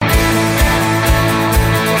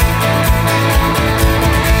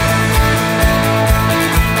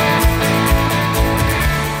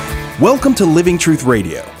Welcome to Living Truth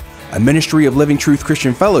Radio, a ministry of Living Truth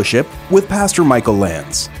Christian Fellowship with Pastor Michael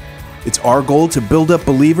Lands. It's our goal to build up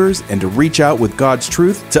believers and to reach out with God's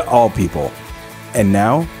truth to all people. And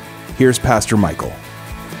now, here's Pastor Michael.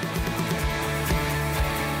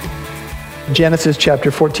 Genesis chapter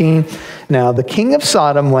 14. Now, the king of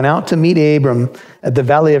Sodom went out to meet Abram at the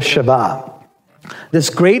valley of Shavah. This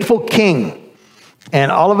grateful king, and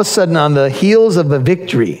all of a sudden, on the heels of a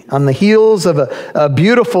victory, on the heels of a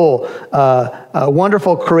beautiful,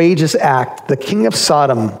 wonderful, courageous act, the king of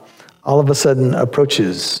Sodom all of a sudden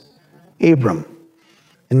approaches Abram.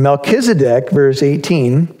 And Melchizedek, verse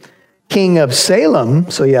 18, king of Salem,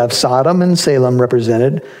 so you have Sodom and Salem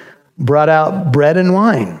represented, brought out bread and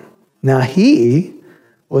wine. Now he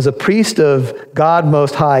was a priest of God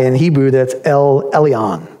Most High. In Hebrew, that's El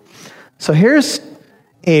Elyon. So here's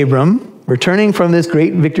Abram, returning from this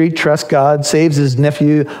great victory, trusts God, saves his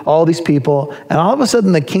nephew, all these people, and all of a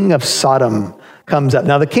sudden the king of Sodom comes up.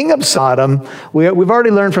 Now the king of Sodom, we've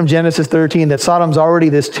already learned from Genesis 13 that Sodom's already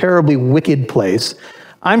this terribly wicked place.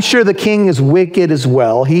 I'm sure the king is wicked as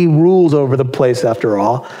well. He rules over the place after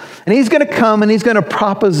all. And he's going to come and he's going to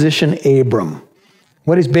proposition Abram.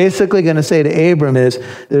 What he's basically going to say to Abram is,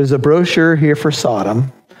 there's a brochure here for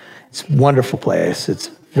Sodom. It's a wonderful place. It's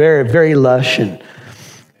very, very lush, and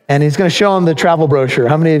he's going to show him the travel brochure.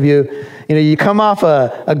 How many of you come off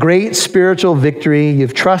a great spiritual victory,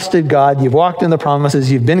 you've trusted God, you've walked in the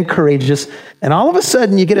promises, you've been courageous, and all of a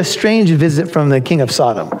sudden you get a strange visit from the king of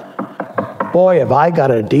Sodom. Boy, have I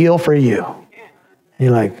got a deal for you. And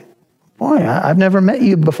you're like, boy, I've never met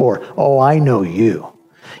you before. Oh, I know you.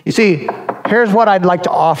 You see, here's what I'd like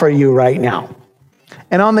to offer you right now.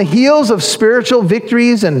 And on the heels of spiritual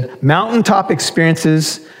victories and mountaintop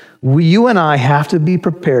experiences, you and I have to be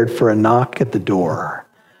prepared for a knock at the door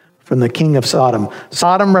from the king of Sodom.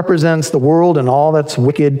 Sodom represents the world and all that's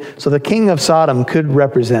wicked, so the king of Sodom could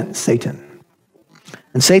represent Satan.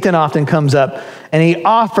 And Satan often comes up and he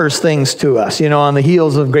offers things to us, on the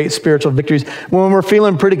heels of great spiritual victories. When we're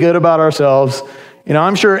feeling pretty good about ourselves,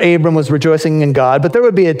 I'm sure Abram was rejoicing in God, but there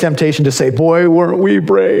would be a temptation to say, boy, weren't we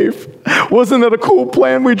brave? Wasn't that a cool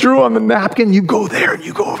plan we drew on the napkin? You go there and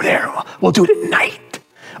you go over there. We'll do it at night.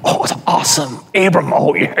 Oh, it's awesome. Abram,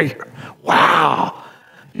 oh yeah, wow.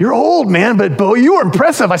 You're old, man, but boy, you were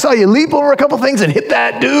impressive. I saw you leap over a couple things and hit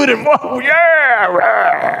that dude and whoa,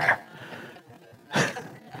 yeah.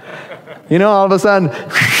 All of a sudden,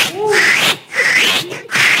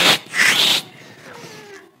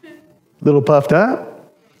 little puffed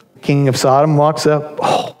up. King of Sodom walks up.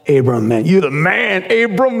 Oh, Abram, man, you the man.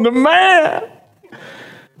 Abram, the man.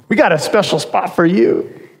 We got a special spot for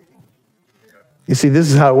you. You see,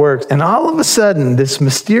 this is how it works. And all of a sudden, this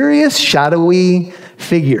mysterious, shadowy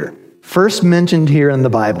figure, first mentioned here in the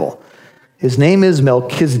Bible, his name is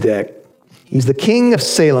Melchizedek. He's the king of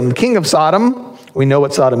Salem. The king of Sodom, we know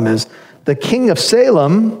what Sodom is. The king of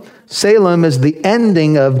Salem, Salem is the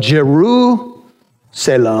ending of Jerusalem.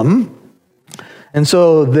 And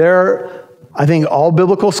so I think all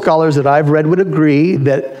biblical scholars that I've read would agree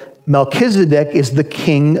that Melchizedek is the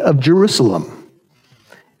king of Jerusalem.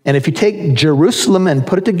 And if you take Jerusalem and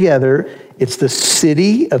put it together, it's the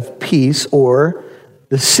city of peace or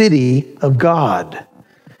the city of God.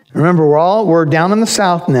 Remember, we're down in the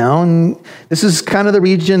south now, and this is kind of the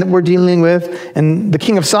region that we're dealing with. And the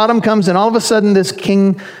king of Sodom comes, and all of a sudden this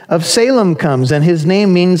king of Salem comes, and his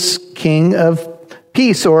name means king of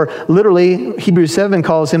peace, or literally Hebrews 7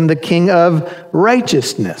 calls him the king of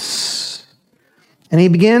righteousness. And he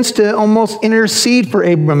begins to almost intercede for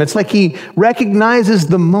Abram. It's like he recognizes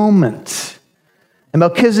the moment. And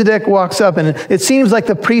Melchizedek walks up, and it seems like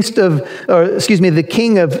the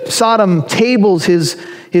king of Sodom tables his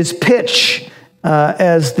pitch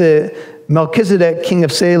as the Melchizedek, king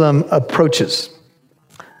of Salem, approaches.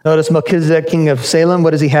 Notice Melchizedek, king of Salem,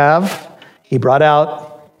 what does he have? He brought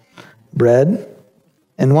out bread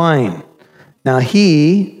and wine. Now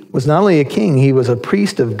he was not only a king, he was a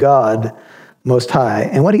priest of God Most High.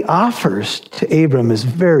 And what he offers to Abram is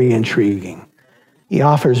very intriguing. He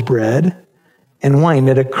offers bread and wine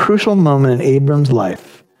at a crucial moment in Abram's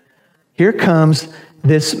life. Here comes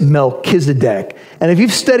this Melchizedek. And if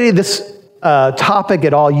you've studied this topic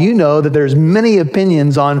at all, you know that there's many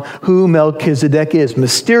opinions on who Melchizedek is.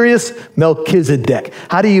 Mysterious Melchizedek.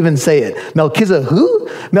 How do you even say it?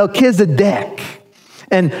 Melchizedek.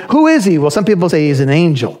 And who is he? Well, some people say he's an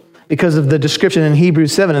angel because of the description in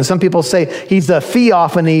Hebrews 7. And some people say he's a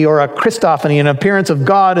theophany or a Christophany, an appearance of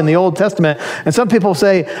God in the Old Testament. And some people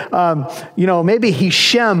say, maybe he's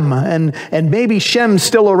Shem, and maybe Shem's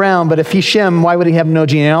still around. But if he's Shem, why would he have no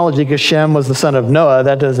genealogy? Because Shem was the son of Noah.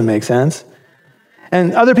 That doesn't make sense.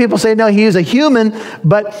 And other people say, no, he is a human,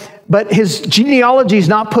 but his genealogy is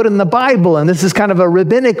not put in the Bible. And this is kind of a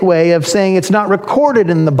rabbinic way of saying it's not recorded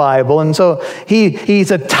in the Bible. And so he's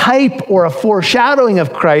a type or a foreshadowing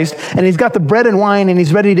of Christ. And he's got the bread and wine, and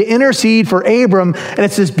he's ready to intercede for Abram. And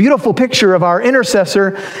it's this beautiful picture of our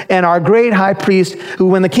intercessor and our great high priest, who,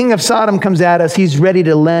 when the king of Sodom comes at us, he's ready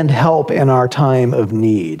to lend help in our time of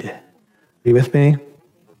need. Are you with me?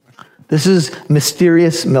 This is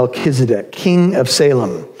mysterious Melchizedek, king of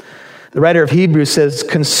Salem. The writer of Hebrews says,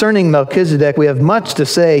 concerning Melchizedek, we have much to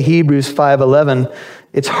say, Hebrews 5:11.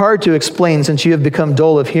 It's hard to explain since you have become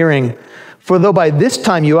dull of hearing. For though by this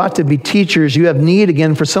time you ought to be teachers, you have need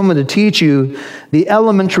again for someone to teach you the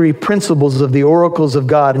elementary principles of the oracles of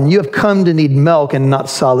God, and you have come to need milk and not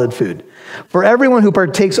solid food. For everyone who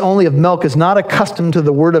partakes only of milk is not accustomed to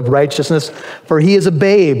the word of righteousness, for he is a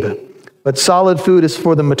babe. But solid food is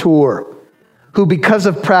for the mature, who because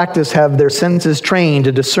of practice have their senses trained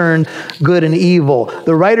to discern good and evil.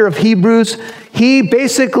 The writer of Hebrews, he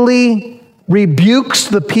basically rebukes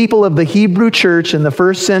the people of the Hebrew church in the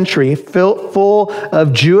first century, full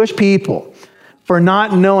of Jewish people, for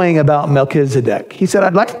not knowing about Melchizedek. He said,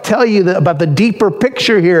 I'd like to tell you about the deeper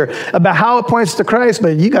picture here, about how it points to Christ,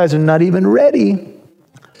 but you guys are not even ready.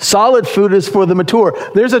 Solid food is for the mature.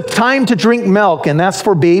 There's a time to drink milk, and that's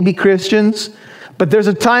for baby Christians. But there's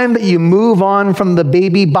a time that you move on from the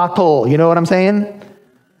baby bottle. You know what I'm saying?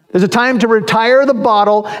 There's a time to retire the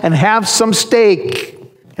bottle and have some steak.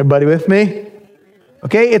 Everybody with me?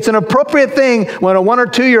 Okay, it's an appropriate thing when a 1 or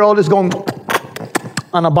 2-year-old is going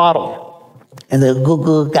on a bottle. And the goo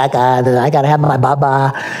goo gaga, I gotta have my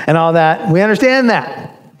baba, and all that. We understand that.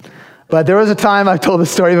 But there was a time, I've told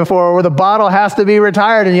this story before, where the bottle has to be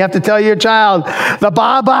retired and you have to tell your child, the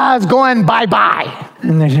baba is going bye-bye.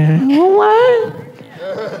 And they say, what?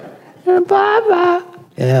 Baba.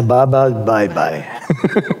 Yeah, baba, bye-bye.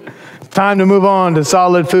 Time to move on to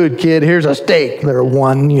solid food, kid. Here's a steak. They're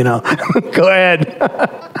one, Go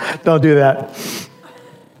ahead. Don't do that.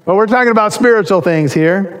 But we're talking about spiritual things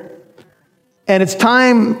here. And it's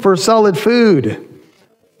time for solid food.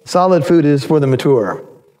 Solid food is for the mature.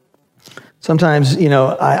 Sometimes,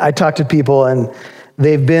 I talk to people and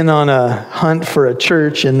they've been on a hunt for a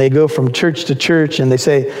church, and they go from church to church and they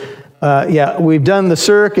say, we've done the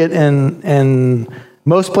circuit, and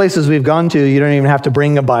most places we've gone to, you don't even have to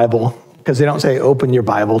bring a Bible, because they don't say open your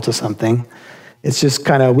Bible to something. It's just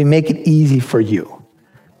we make it easy for you.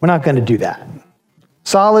 We're not going to do that.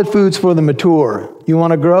 Solid food's for the mature. You want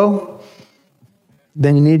to grow?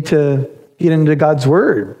 Then you need to get into God's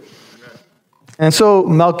word. And so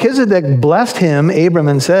Melchizedek blessed him, Abram,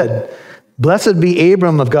 and said, blessed be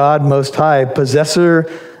Abram of God Most High, possessor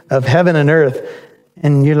of heaven and earth.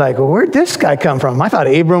 And you're like, well, where'd this guy come from? I thought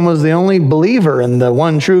Abram was the only believer in the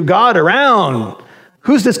one true God around.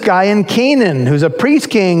 Who's this guy in Canaan who's a priest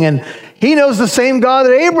king, and he knows the same God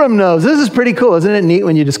that Abram knows? This is pretty cool. Isn't it neat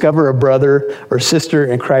when you discover a brother or sister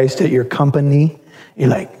in Christ at your company? You're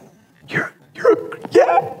like, yeah.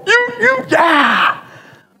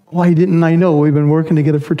 Why didn't I know? We've been working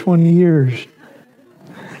together for 20 years.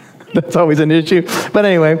 That's always an issue. But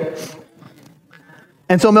anyway.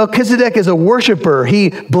 And so Melchizedek is a worshiper. He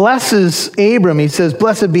blesses Abram. He says,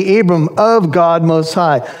 blessed be Abram of God Most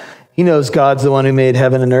High. He knows God's the one who made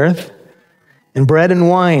heaven and earth. And bread and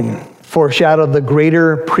wine foreshadow the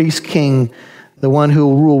greater priest king, the one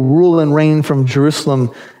who will rule and reign from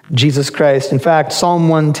Jerusalem, Jesus Christ. In fact, Psalm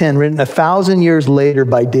 110, written 1,000 years later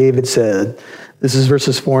by David, said, this is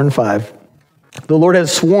verses 4 and 5. The Lord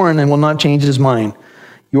has sworn and will not change his mind.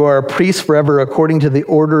 You are a priest forever according to the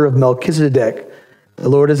order of Melchizedek. The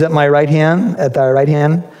Lord is at my right hand, at thy right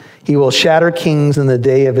hand. He will shatter kings in the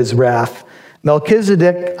day of his wrath.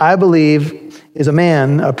 Melchizedek, I believe, is a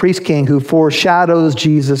man, a priest king, who foreshadows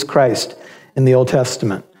Jesus Christ in the Old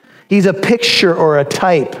Testament. He's a picture or a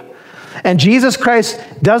type. And Jesus Christ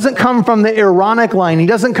doesn't come from the Aaronic line. He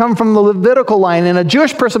doesn't come from the Levitical line. And a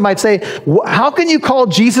Jewish person might say, how can you call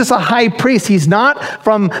Jesus a high priest? He's not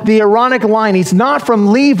from the Aaronic line. He's not from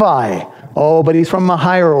Levi. Oh, but he's from a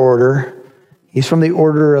higher order. He's from the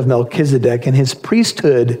order of Melchizedek. And his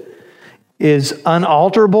priesthood is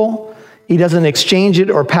unalterable. He doesn't exchange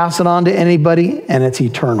it or pass it on to anybody. And it's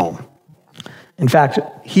eternal. In fact,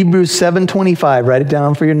 Hebrews 7:25, write it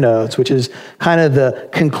down for your notes, which is kind of the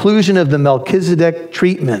conclusion of the Melchizedek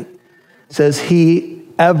treatment, says he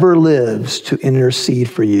ever lives to intercede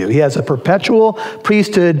for you. He has a perpetual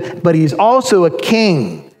priesthood, but he's also a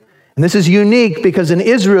king. And this is unique because in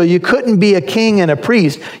Israel, you couldn't be a king and a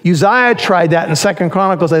priest. Uzziah tried that in 2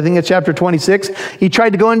 Chronicles, I think it's chapter 26. He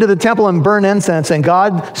tried to go into the temple and burn incense, and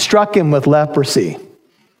God struck him with leprosy.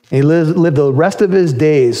 He lived the rest of his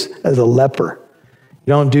days as a leper.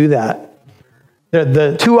 You don't do that.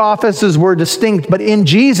 The two offices were distinct, but in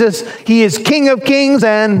Jesus, he is King of Kings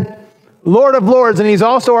and Lord of Lords, and he's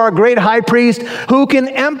also our great high priest who can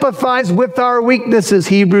empathize with our weaknesses.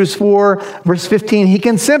 Hebrews 4, verse 15, he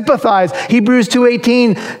can sympathize. Hebrews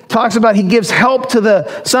 2:18 talks about he gives help to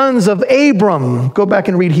the sons of Abram. Go back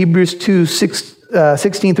and read Hebrews 2,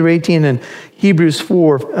 16 through 18, and Hebrews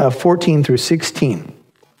 4, 14 through 16.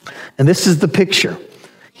 And this is the picture.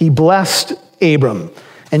 He blessed Abram.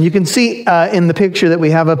 And you can see in the picture that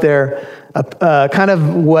we have up there, kind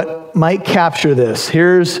of what might capture this.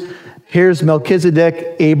 Here's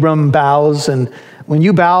Melchizedek. Abram bows, and when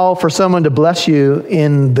you bow for someone to bless you,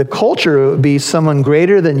 in the culture, it would be someone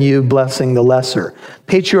greater than you blessing the lesser.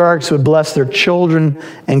 Patriarchs would bless their children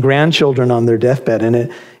and grandchildren on their deathbed, and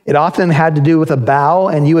it often had to do with a bow,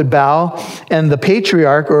 and you would bow, and the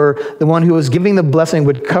patriarch, or the one who was giving the blessing,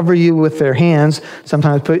 would cover you with their hands,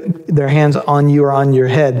 sometimes put their hands on you or on your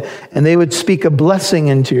head, and they would speak a blessing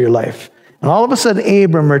into your life. And all of a sudden,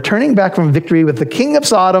 Abram, returning back from victory with the king of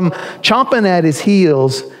Sodom, chomping at his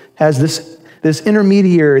heels, has this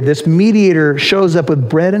intermediary, this mediator shows up with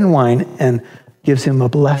bread and wine and gives him a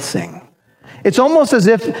blessing. It's almost as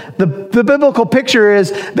if the biblical picture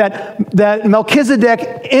is that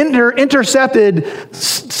Melchizedek intercepted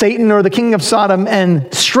Satan or the king of Sodom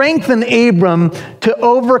and strengthened Abram to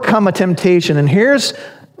overcome a temptation. And here's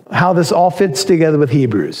how this all fits together with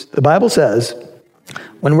Hebrews. The Bible says,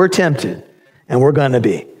 when we're tempted, and we're going to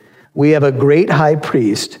be, we have a great high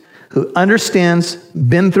priest who understands,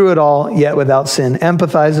 been through it all, yet without sin,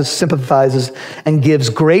 empathizes, sympathizes, and gives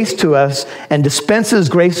grace to us and dispenses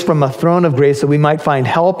grace from a throne of grace that we might find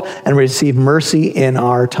help and receive mercy in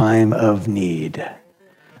our time of need.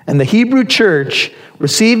 And the Hebrew church,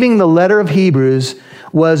 receiving the letter of Hebrews,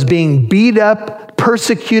 was being beat up,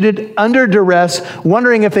 persecuted, under duress,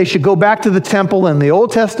 wondering if they should go back to the temple and the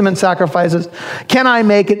Old Testament sacrifices. Can I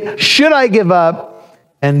make it? Should I give up?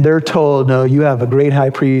 And they're told, no, you have a great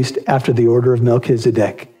high priest after the order of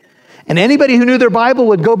Melchizedek. And anybody who knew their Bible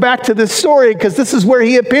would go back to this story because this is where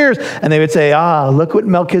he appears. And they would say, look what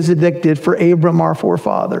Melchizedek did for Abram, our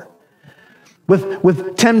forefather.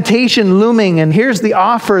 With temptation looming, and here's the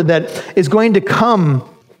offer that is going to come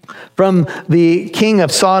from the king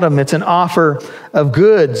of Sodom. It's an offer of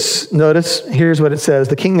goods. Notice, here's what it says.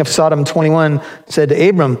 The king of Sodom, 21, said to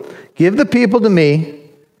Abram, give the people to me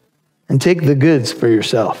and take the goods for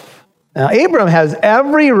yourself. Now, Abram has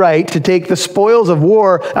every right to take the spoils of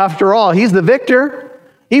war. After all, he's the victor.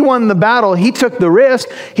 He won the battle. He took the risk.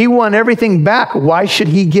 He won everything back. Why should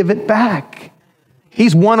he give it back?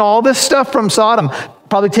 He's won all this stuff from Sodom,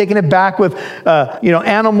 probably taking it back with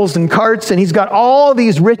animals and carts, and he's got all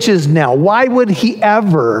these riches now. Why would he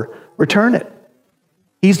ever return it?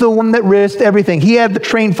 He's the one that risked everything. He had the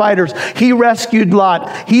trained fighters. He rescued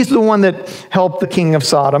Lot. He's the one that helped the king of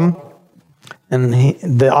Sodom. And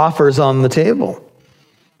the offer's on the table.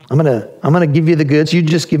 I'm gonna give you the goods. You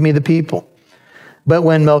just give me the people. But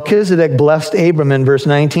when Melchizedek blessed Abram in verse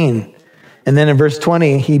 19, and then in verse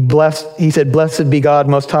 20, he said, blessed be God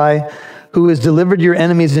Most High, who has delivered your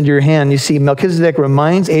enemies into your hand. You see, Melchizedek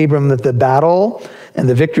reminds Abram that the battle and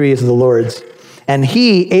the victory is the Lord's. And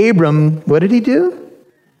Abram, what did he do?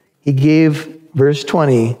 He gave, verse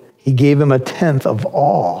 20, he gave him a tenth of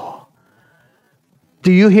all.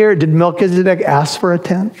 Do you hear, did Melchizedek ask for a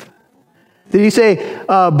tenth? Did he say,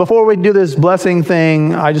 before we do this blessing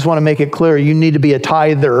thing, I just want to make it clear, you need to be a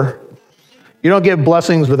tither. You don't give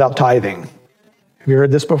blessings without tithing. Have you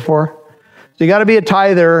heard this before? So you got to be a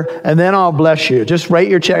tither, and then I'll bless you. Just write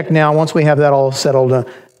your check now. Once we have that all settled,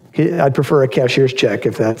 I'd prefer a cashier's check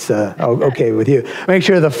if that's okay with you. Make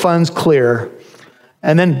sure the fund's clear,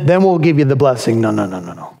 and then we'll give you the blessing.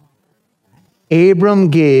 No.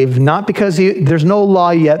 Abram gave, not because there's no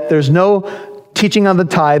law yet, there's no teaching on the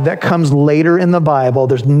tithe that comes later in the Bible.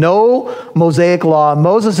 There's no Mosaic law.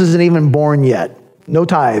 Moses isn't even born yet. No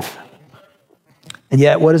tithe. And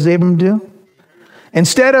yet, what does Abram do?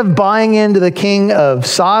 Instead of buying into the king of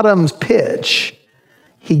Sodom's pitch,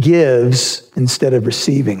 he gives instead of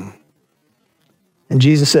receiving. And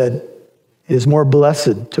Jesus said, it is more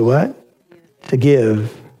blessed to what? To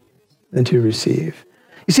give than to receive.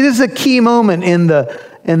 You see, this is a key moment in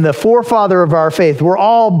the forefather of our faith. We're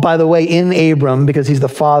all, by the way, in Abram because he's the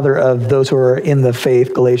father of those who are in the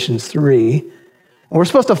faith, Galatians 3. And we're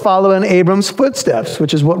supposed to follow in Abram's footsteps,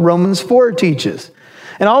 which is what Romans 4 teaches.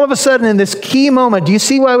 And all of a sudden, in this key moment, do you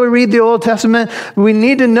see why we read the Old Testament? We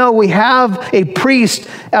need to know we have a priest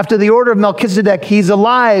after the order of Melchizedek. He's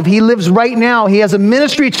alive. He lives right now. He has a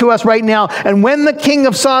ministry to us right now. And when the king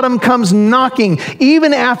of Sodom comes knocking,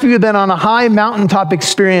 even after you've been on a high mountaintop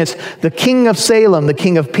experience, the king of Salem, the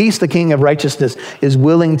king of peace, the king of righteousness, is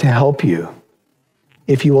willing to help you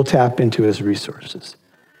if you will tap into his resources.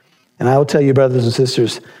 And I will tell you, brothers and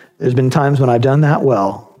sisters, there's been times when I've done that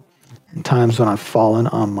well, and times when I've fallen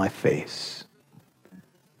on my face.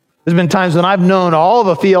 There's been times when I've known all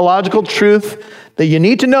the theological truth that you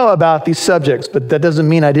need to know about these subjects, but that doesn't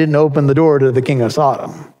mean I didn't open the door to the king of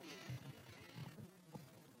Sodom.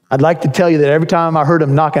 I'd like to tell you that every time I heard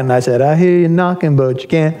him knocking, I said, I hear you knocking, but you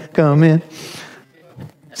can't come in.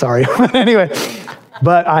 Sorry. Anyway,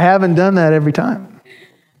 but I haven't done that every time.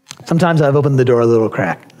 Sometimes I've opened the door a little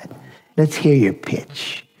crack. Let's hear your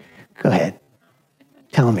pitch. Go ahead.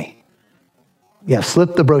 Tell me. Yeah,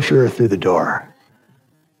 slip the brochure through the door.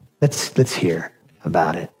 Let's hear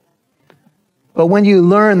about it. But when you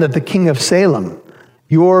learn that the king of Salem,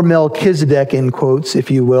 your Melchizedek, in quotes,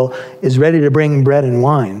 if you will, is ready to bring bread and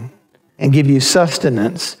wine and give you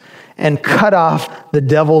sustenance and cut off the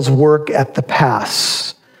devil's work at the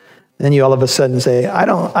pass, then you all of a sudden say, I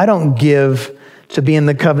don't give to be in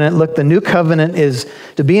the covenant. Look, to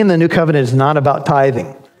be in the new covenant is not about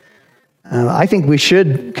tithing. I think we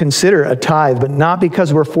should consider a tithe, but not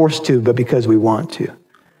because we're forced to, but because we want to.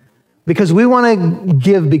 Because we want to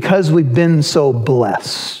give because we've been so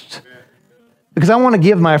blessed. Because I want to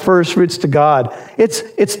give my first fruits to God.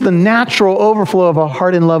 It's the natural overflow of a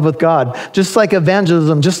heart in love with God. Just like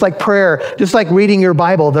evangelism, just like prayer, just like reading your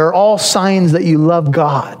Bible. They're all signs that you love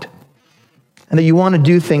God and that you want to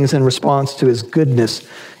do things in response to his goodness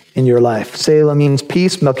in your life. Salem means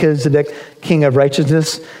peace, Melchizedek, king of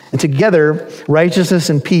righteousness. And together, righteousness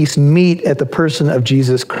and peace meet at the person of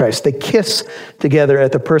Jesus Christ. They kiss together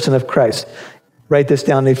at the person of Christ. Write this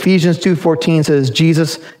down. Ephesians 2:14 says,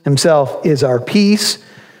 Jesus himself is our peace.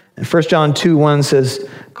 And 1 John 2:1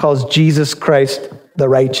 calls Jesus Christ the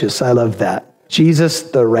righteous. I love that. Jesus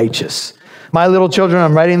the righteous. My little children,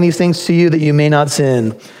 I'm writing these things to you that you may not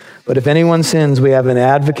sin. But if anyone sins, we have an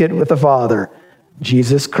advocate with the Father,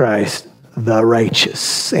 Jesus Christ, the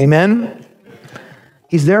righteous. Amen?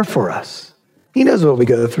 He's there for us. He knows what we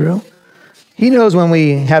go through. He knows when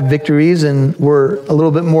we have victories and we're a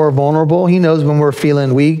little bit more vulnerable. He knows when we're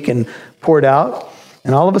feeling weak and poured out.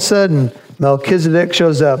 And all of a sudden, Melchizedek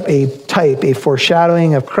shows up, a type, a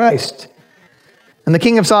foreshadowing of Christ. And the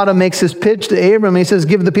king of Sodom makes his pitch to Abram. He says,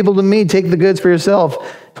 give the people to me, take the goods for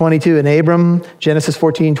yourself. 22, and Abram, Genesis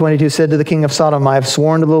 14:22, said to the king of Sodom, I have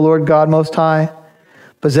sworn to the Lord God Most High,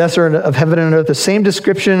 possessor of heaven and earth. The same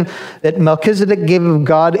description that Melchizedek gave of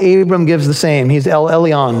God, Abram gives the same. He's El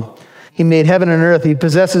Elyon. He made heaven and earth. He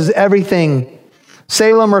possesses everything.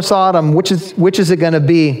 Salem or Sodom, which is it going to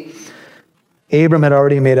be? Abram had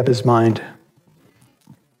already made up his mind.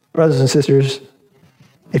 Brothers and sisters,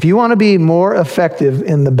 if you want to be more effective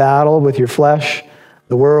in the battle with your flesh,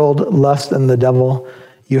 the world, lust, and the devil,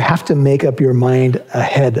 you have to make up your mind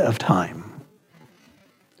ahead of time.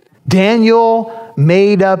 Daniel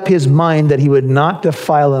made up his mind that he would not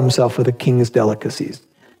defile himself with the king's delicacies.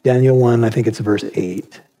 Daniel 1, I think it's verse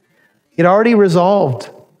 8. He'd already resolved.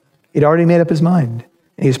 He'd already made up his mind.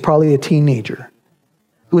 And he's probably a teenager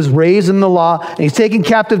who was raised in the law, and he's taken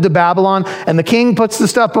captive to Babylon, and the king puts the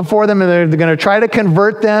stuff before them, and they're going to try to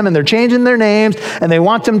convert them, and they're changing their names, and they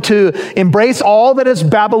want them to embrace all that is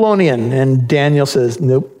Babylonian. And Daniel says,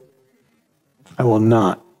 nope, I will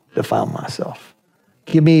not defile myself.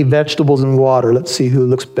 Give me vegetables and water. Let's see who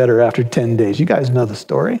looks better after 10 days. You guys know the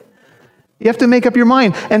story. You have to make up your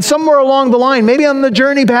mind. And somewhere along the line, maybe on the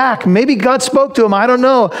journey back, maybe God spoke to him, I don't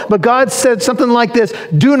know. But God said something like this,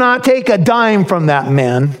 do not take a dime from that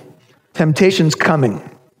man. Temptation's coming.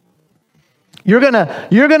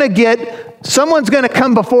 Someone's gonna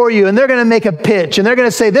come before you and they're gonna make a pitch and they're gonna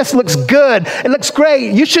say, this looks good, it looks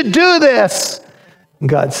great, you should do this. And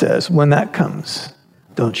God says, when that comes,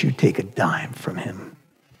 don't you take a dime from him.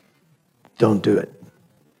 Don't do it.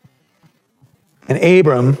 And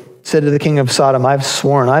Abram said to the king of Sodom, I've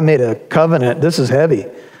sworn, I made a covenant. This is heavy.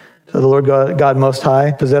 So the Lord God Most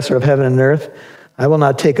High, possessor of heaven and earth, I will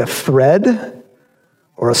not take a thread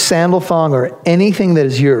or a sandal thong or anything that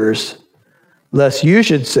is yours, lest you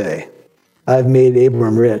should say, I've made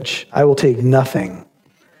Abram rich. I will take nothing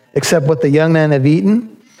except what the young men have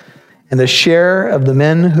eaten and the share of the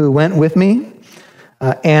men who went with me.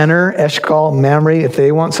 Aner, Eshcol, Mamre, if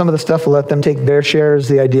they want some of the stuff, let them take their share is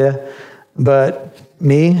the idea. But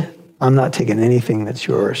me, I'm not taking anything that's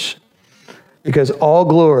yours. Because all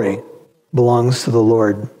glory belongs to the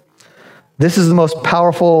Lord. This is the most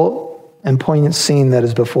powerful and poignant scene that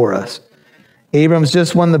is before us. Abram's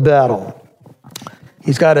just won the battle.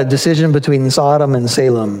 He's got a decision between Sodom and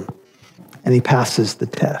Salem, and he passes the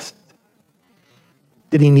test.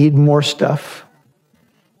 Did he need more stuff?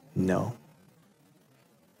 No.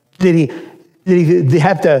 Did he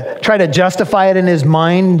have to try to justify it in his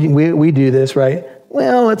mind? We do this, right?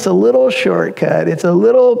 Well, it's a little shortcut. It's a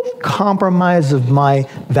little compromise of my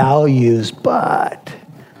values, but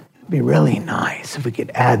it'd be really nice if we could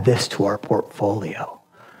add this to our portfolio.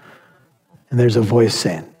 And there's a voice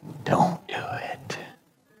saying, don't do it.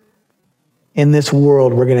 In this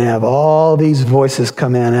world, we're going to have all these voices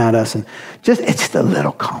come in at us, and it's just a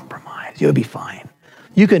little compromise. You'll be fine.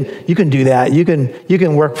 You can do that. You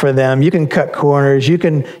can work for them. You can cut corners. You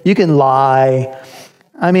can lie.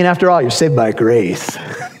 I mean, after all, you're saved by grace.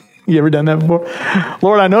 You ever done that before?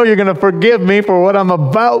 Lord, I know you're going to forgive me for what I'm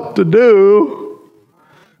about to do.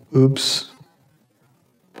 Oops.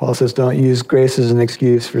 Paul says, don't use grace as an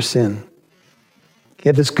excuse for sin. He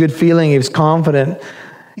had this good feeling. He was confident.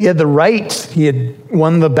 He had the right. He had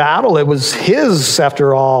won the battle. It was his,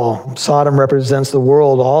 after all. Sodom represents the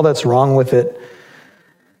world, all that's wrong with it.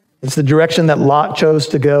 It's the direction that Lot chose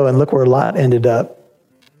to go, and look where Lot ended up.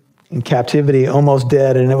 In captivity, almost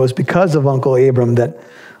dead, and it was because of Uncle Abram that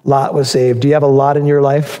Lot was saved. Do you have a lot in your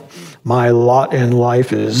life? My lot in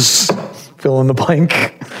life is fill in the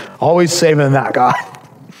blank. Always saving that God.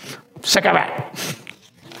 Sick of it.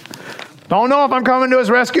 Don't know if I'm coming to his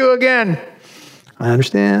rescue again. I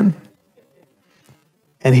understand.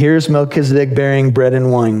 And here's Melchizedek bearing bread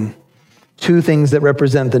and wine, two things that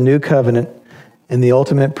represent the new covenant and the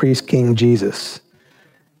ultimate priest king, Jesus.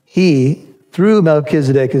 He, through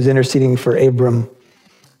Melchizedek, is interceding for Abram,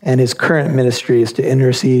 and his current ministry is to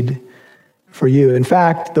intercede for you. In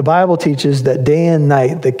fact, the Bible teaches that day and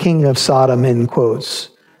night, the king of Sodom, in quotes,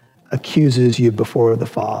 accuses you before the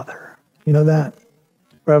Father. You know that?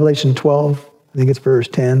 Revelation 12, I think it's verse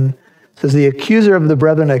 10, says, the accuser of the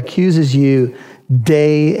brethren accuses you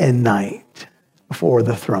day and night before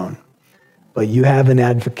the throne. But you have an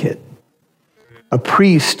advocate, a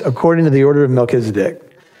priest according to the order of Melchizedek,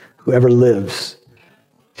 whoever lives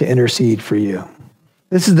to intercede for you.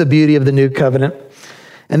 This is the beauty of the new covenant.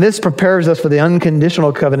 And this prepares us for the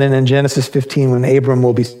unconditional covenant in Genesis 15, when Abram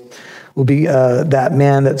will be that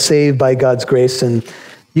man that's saved by God's grace. And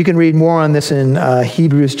you can read more on this in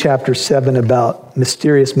Hebrews chapter 7 about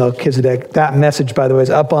mysterious Melchizedek. That message, by the way, is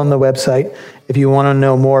up on the website if you want to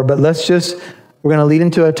know more. But we're going to lead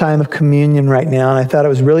into a time of communion right now. And I thought it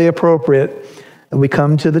was really appropriate that we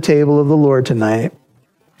come to the table of the Lord tonight.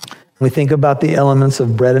 We think about the elements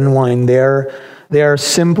of bread and wine. They are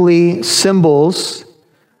simply symbols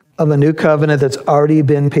of a new covenant that's already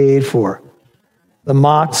been paid for. The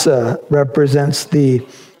matzah represents the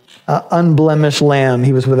unblemished lamb.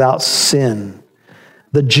 He was without sin.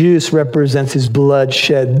 The juice represents his blood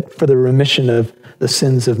shed for the remission of the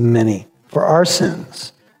sins of many, for our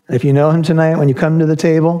sins. And if you know him tonight, when you come to the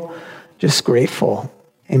table, just grateful.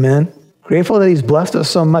 Amen. Grateful that he's blessed us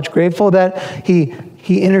so much. Grateful that he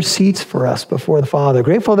intercedes for us before the Father.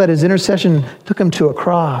 Grateful that his intercession took him to a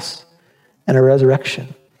cross and a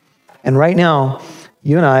resurrection. And right now,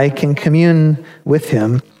 you and I can commune with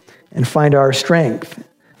him and find our strength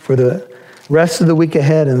for the rest of the week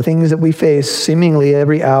ahead and things that we face seemingly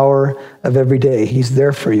every hour of every day. He's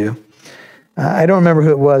there for you. I don't remember who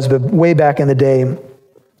it was, but way back in the day,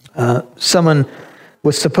 someone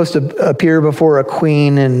was supposed to appear before a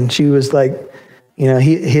queen, and she was like,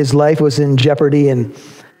 his life was in jeopardy, and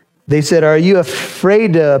they said, are you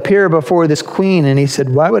afraid to appear before this queen? And he said,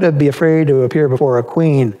 why would I be afraid to appear before a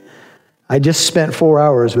queen? I just spent 4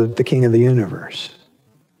 hours with the King of the universe.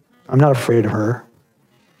 I'm not afraid of her.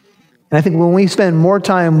 And I think when we spend more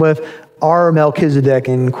time with our Melchizedek,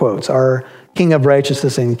 in quotes, our King of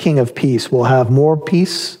righteousness and King of peace, we'll have more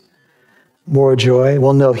peace, more joy.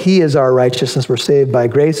 We'll know he is our righteousness. We're saved by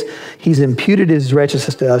grace. He's imputed his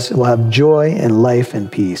righteousness to us, and we'll have joy and life and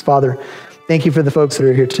peace. Father, thank you for the folks that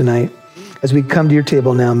are here tonight. As we come to your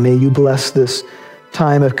table now, may you bless this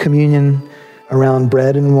time of communion around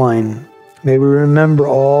bread and wine. May we remember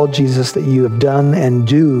all, Jesus, that you have done and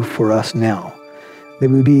do for us now. May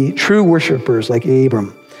we be true worshipers like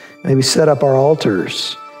Abram. May we set up our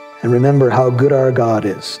altars and remember how good our God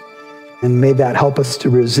is. And may that help us to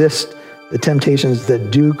resist the temptations that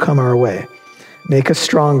do come our way. Make us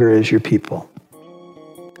stronger as your people.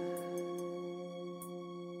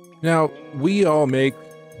 Now, we all make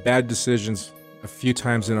bad decisions a few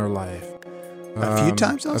times in our life. A few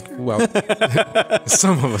times, Oscar? Well,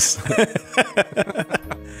 some of us.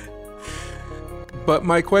 But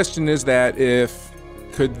my question is that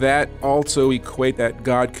could that also equate that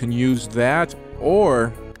God can use that?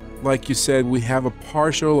 Or, like you said, we have a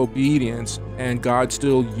partial obedience and God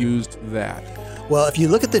still used that? Well, if you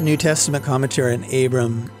look at the New Testament commentary on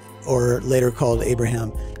Abram, or later called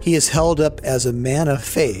Abraham, he is held up as a man of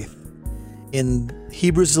faith in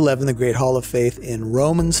Hebrews 11, the Great Hall of Faith, in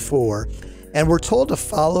Romans 4, and we're told to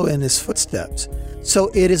follow in his footsteps.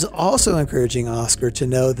 So it is also encouraging, Oscar, to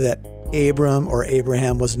know that Abram or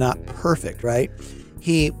Abraham was not perfect, right?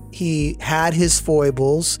 He had his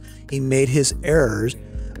foibles, he made his errors,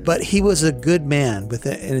 but he was a good man with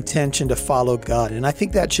an intention to follow God. And I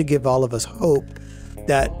think that should give all of us hope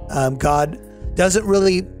that God doesn't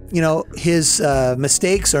really, his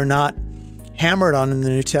mistakes are not hammered on in the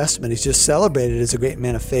New Testament. He's just celebrated as a great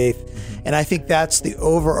man of faith. And I think that's the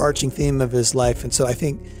overarching theme of his life. And so I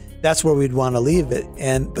think that's where we'd want to leave it.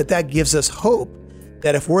 But that gives us hope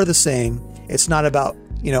that if we're the same, it's not about,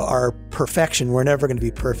 our perfection. We're never going to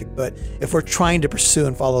be perfect. But if we're trying to pursue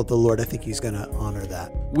and follow the Lord, I think he's going to honor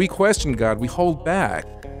that. We question God. We hold back.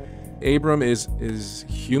 Abram is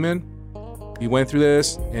human. He went through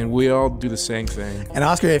this, and we all do the same thing. And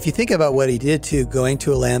Oscar, if you think about what he did too, going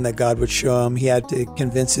to a land that God would show him, he had to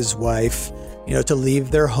convince his wife, to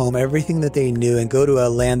leave their home, everything that they knew, and go to a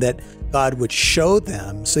land that God would show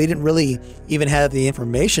them. So he didn't really even have the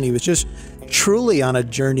information. He was just truly on a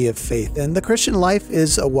journey of faith. And the Christian life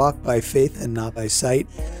is a walk by faith and not by sight.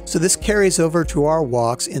 So this carries over to our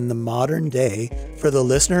walks in the modern day. For the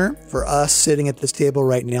listener, for us sitting at this table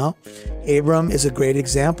right now, Abram is a great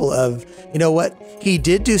example of, he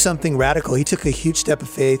did do something radical. He took a huge step of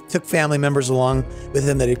faith, took family members along with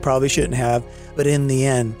him that he probably shouldn't have. But in the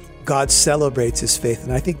end, God celebrates his faith.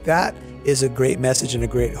 And I think that is a great message and a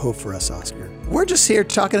great hope for us, Oscar. We're just here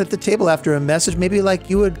talking at the table after a message, maybe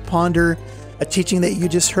like you would ponder a teaching that you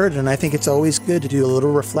just heard. And I think it's always good to do a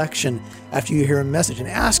little reflection after you hear a message and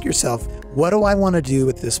ask yourself, what do I want to do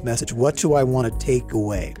with this message? What do I want to take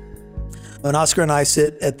away? When Oscar and I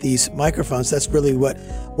sit at these microphones, that's really what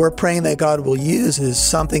we're praying that God will use, is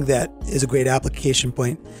something that is a great application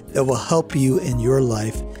point that will help you in your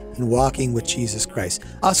life in walking with Jesus Christ.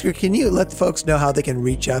 Oscar, can you let folks know how they can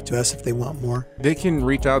reach out to us if they want more? They can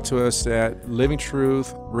reach out to us at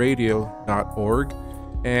livingtruthradio.org,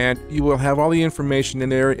 and you will have all the information in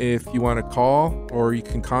there if you want to call, or you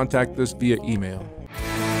can contact us via email.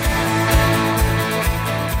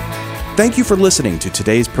 Thank you for listening to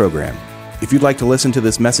today's program. If you'd like to listen to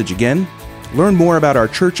this message again, learn more about our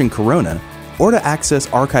church in Corona, or to access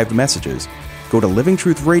archived messages, go to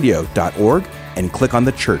livingtruthradio.org and click on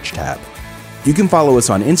the Church tab. You can follow us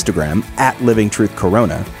on Instagram at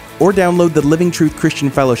LivingTruthCorona, or download the Living Truth Christian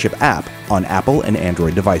Fellowship app on Apple and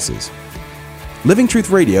Android devices. Living Truth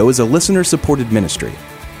Radio is a listener-supported ministry.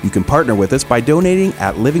 You can partner with us by donating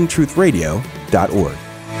at livingtruthradio.org.